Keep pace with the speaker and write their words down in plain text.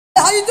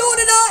you doing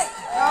tonight?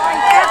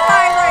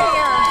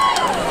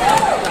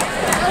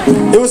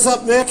 Hey, what's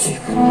up, Nick?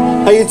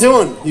 How you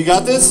doing? You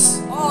got this?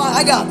 Oh,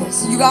 I got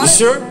this. You got it? You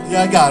sure?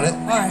 Yeah, I got it.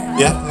 All right.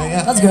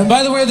 Yeah. That's good.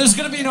 By the way, there's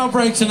gonna be no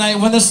break tonight.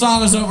 When this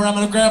song is over, I'm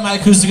gonna grab my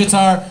acoustic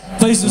guitar,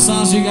 play some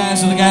songs for you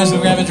guys, so the guys can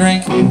grab a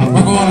drink.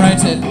 We're going right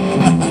to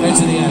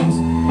the end.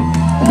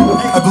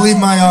 I believe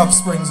my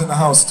offspring's in the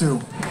house too.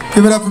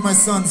 Give it up for my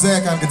son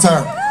Zach on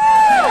guitar.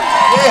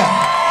 Yeah.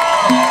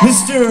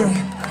 Mr.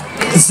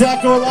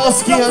 Zach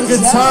Orlowski on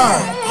guitar.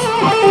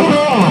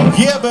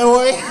 Yeah,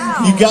 boy.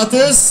 You got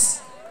this?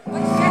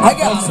 I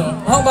got it.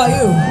 How about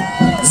you?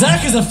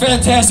 Zach is a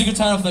fantastic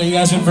guitar player. You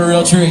guys are in for a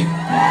real treat.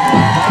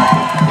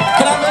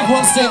 Can I make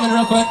one statement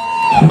real quick?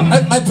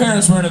 My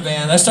parents were in a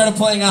band. I started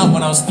playing out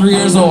when I was 3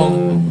 years old,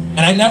 and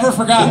I never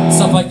forgot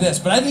stuff like this.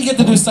 But I didn't get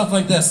to do stuff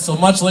like this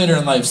until much later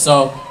in life.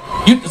 So,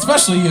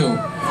 especially you,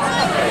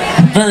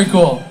 very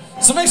cool.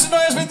 So make some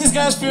noise, make these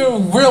guys feel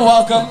real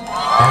welcome.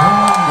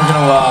 We're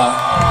gonna,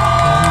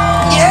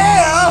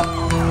 yeah!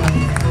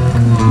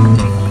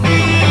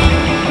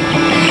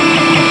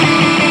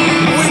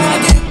 When I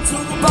get to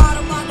the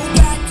bottom, I go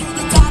back to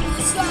the top of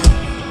the slide.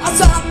 I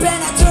stop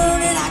and I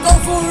turn and I go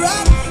for a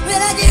ride. Then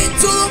I get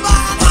to the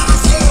bottom and I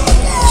see it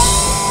again.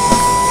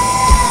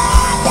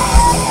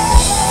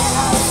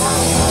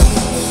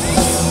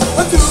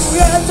 Do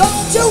you,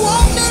 don't you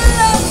want me to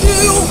love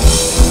you?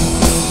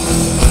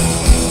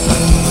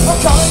 I'm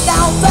coming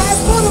down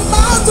fast, but I'm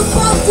miles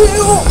above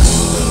you.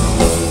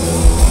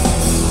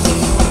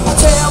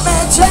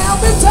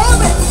 Tell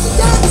me,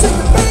 dancing,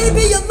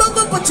 baby, you love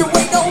it, but you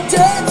ain't no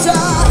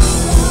dancer.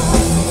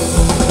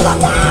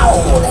 Look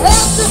out,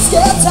 Helter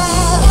Skelter,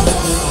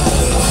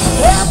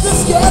 Helter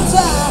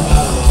Skelter,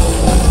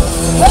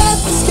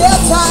 Helter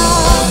Skelter,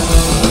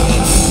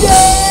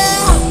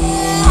 yeah.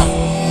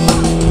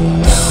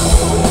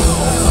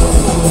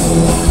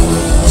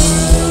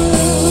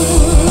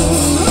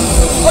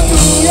 Oh, do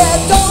ya,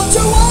 don't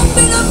you want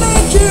me to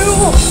make you?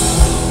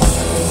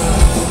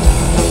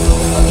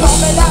 I'm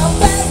coming out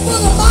fast for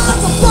the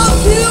miles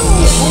above you.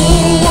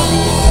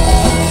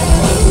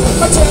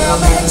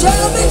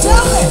 Tell me,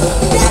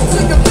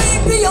 dancing,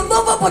 baby, you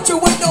love it, but you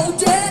ain't no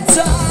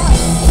dancer.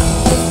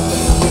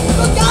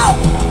 Look out,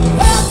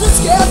 Helter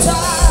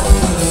Skelter,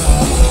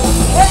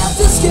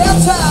 Helter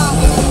Skelter,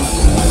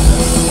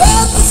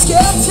 Helter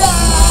Skelter,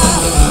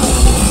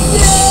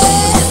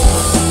 yeah.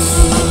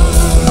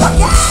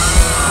 Look out,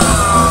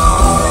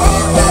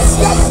 Helter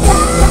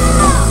Skelter.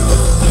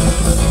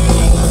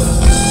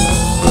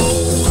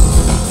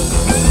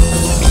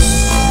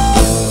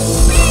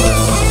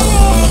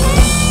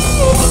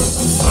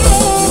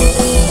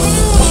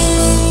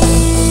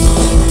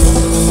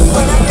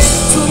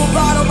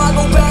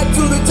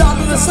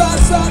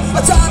 I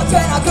try to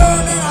pen, I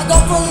turn and I go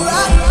for a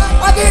ride.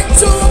 I get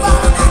to the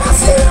bottom and I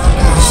see it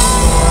again.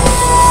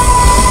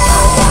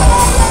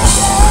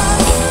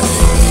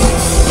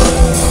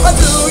 I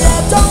do, yeah,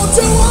 don't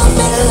you want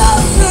me to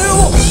love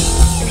you?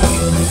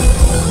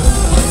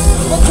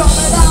 I'm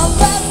coming out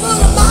fast for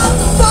the miles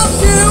above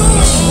you.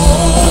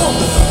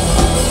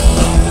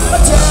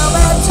 Tell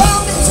me,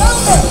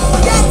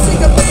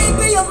 dancing,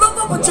 baby, you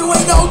love it, but you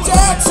ain't no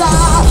dancer.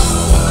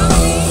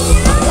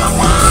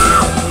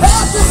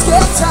 Helter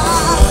Skelter,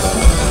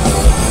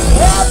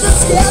 Helter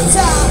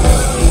Skelter,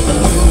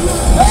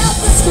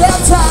 Helter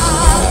Skelter,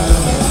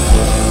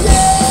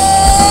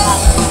 yeah.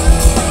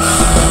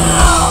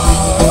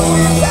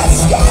 Helter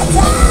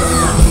Skelter,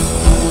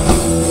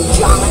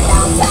 coming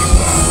down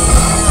fast.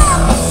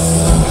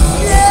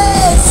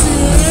 Yes,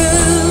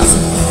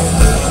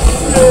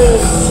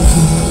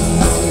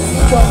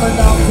 coming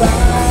down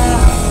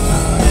fast.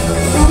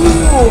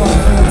 Ooh,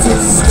 Helter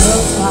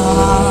Skelter.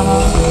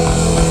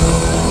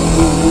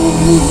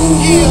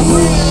 Yeah,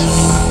 bring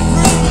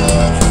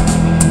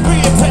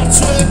it,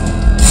 Patrick.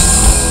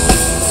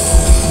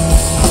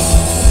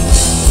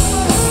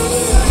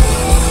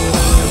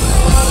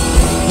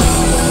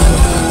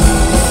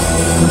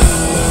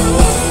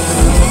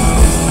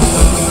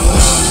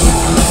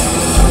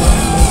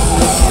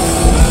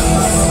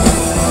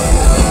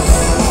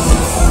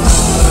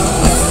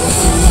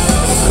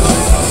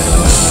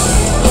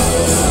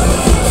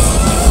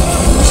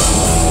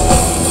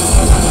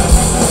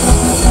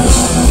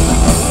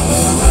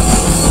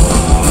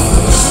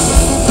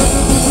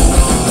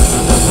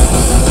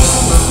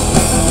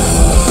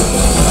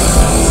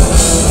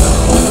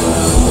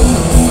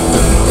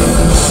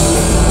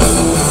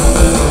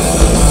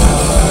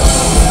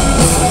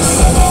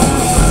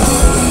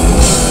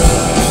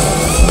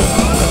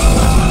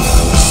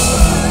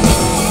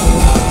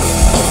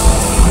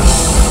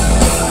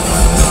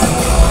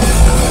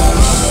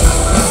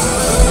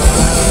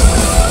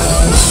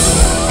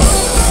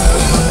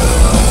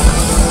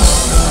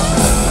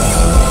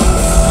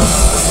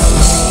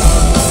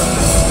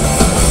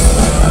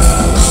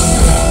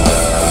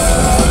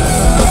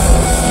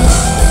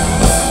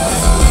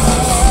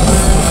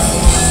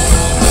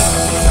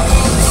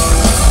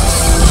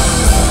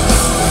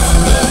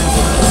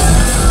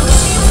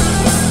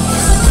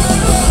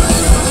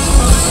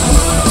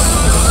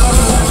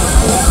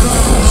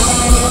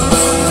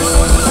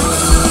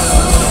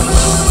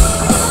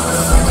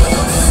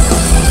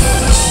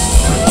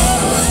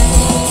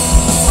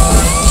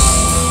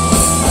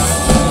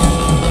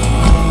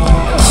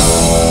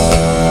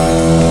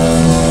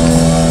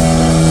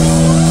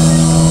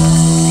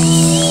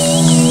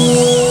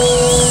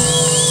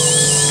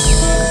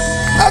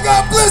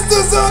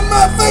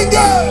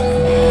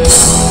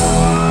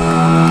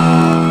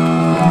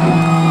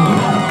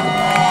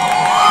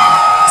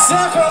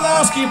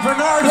 Orlowski,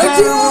 Bernard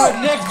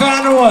Vanderwood, Nick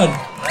Vanderwood.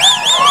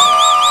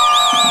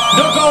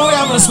 Don't go away,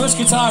 I'm gonna switch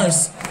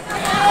guitars.